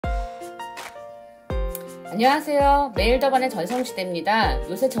안녕하세요. 매일더반해 전성시대입니다.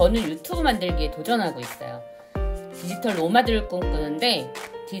 요새 저는 유튜브 만들기에 도전하고 있어요. 디지털 노마드를 꿈꾸는데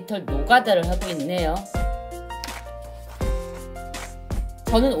디지털 노가다를 하고 있네요.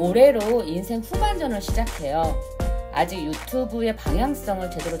 저는 올해로 인생 후반전을 시작해요. 아직 유튜브의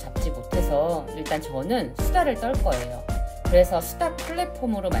방향성을 제대로 잡지 못해서 일단 저는 수다를 떨 거예요. 그래서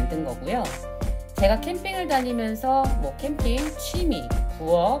수다플랫폼으로 만든 거고요. 제가 캠핑을 다니면서 캠핑, 취미,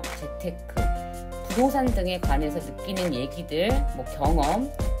 부업, 재테크, 부동산 등에 관해서 느끼는 얘기들,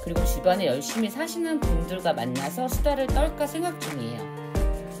 경험, 그리고 주변에 열심히 사시는 분들과 만나서 수다를 떨까 생각 중이에요.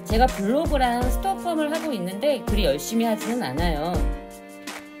 제가 블로그랑 스토어펌을 하고 있는데 그리 열심히 하지는 않아요.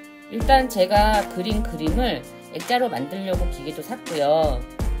 일단 제가 그린 그림을 액자로 만들려고 기계도 샀고요.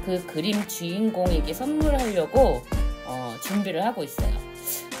 그 그림 주인공에게 선물하려고 준비를 하고 있어요.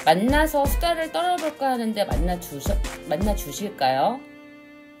 만나서 수다를 떨어볼까 하는데 만나 주실까요?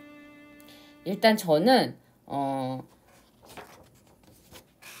 일단 저는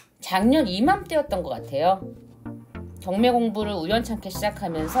작년 이맘때였던 것 같아요. 경매 공부를 우연찮게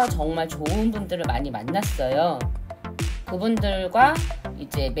시작하면서 정말 좋은 분들을 많이 만났어요. 그분들과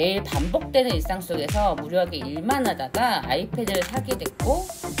이제 매일 반복되는 일상 속에서 무료하게 일만 하다가 아이패드를 사게 됐고,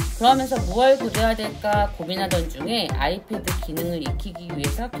 그러면서 무얼 그려야 될까 고민하던 중에 아이패드 기능을 익히기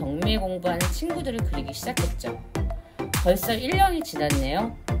위해서 경매 공부하는 친구들을 그리기 시작했죠. 벌써 1년이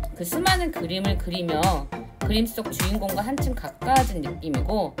지났네요. 그 수많은 그림을 그리며 그림 속 주인공과 한층 가까워진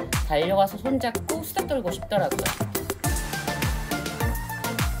느낌이고 달려가서 손잡고 수다 떨고 싶더라고요.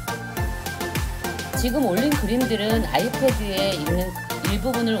 지금 올린 그림들은 아이패드에 있는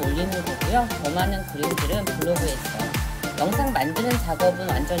일부분을 올리는 거고요. 더 많은 그림들은 블로그에 있어요. 영상 만드는 작업은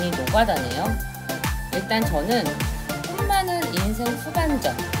완전히 노가다네요. 일단 저는 꿈많은 인생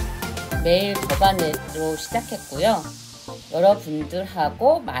후반전 매일더반해로 시작했고요.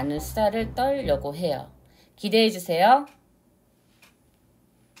 여러분들하고 많은 수다를 떨려고 해요. 기대해주세요.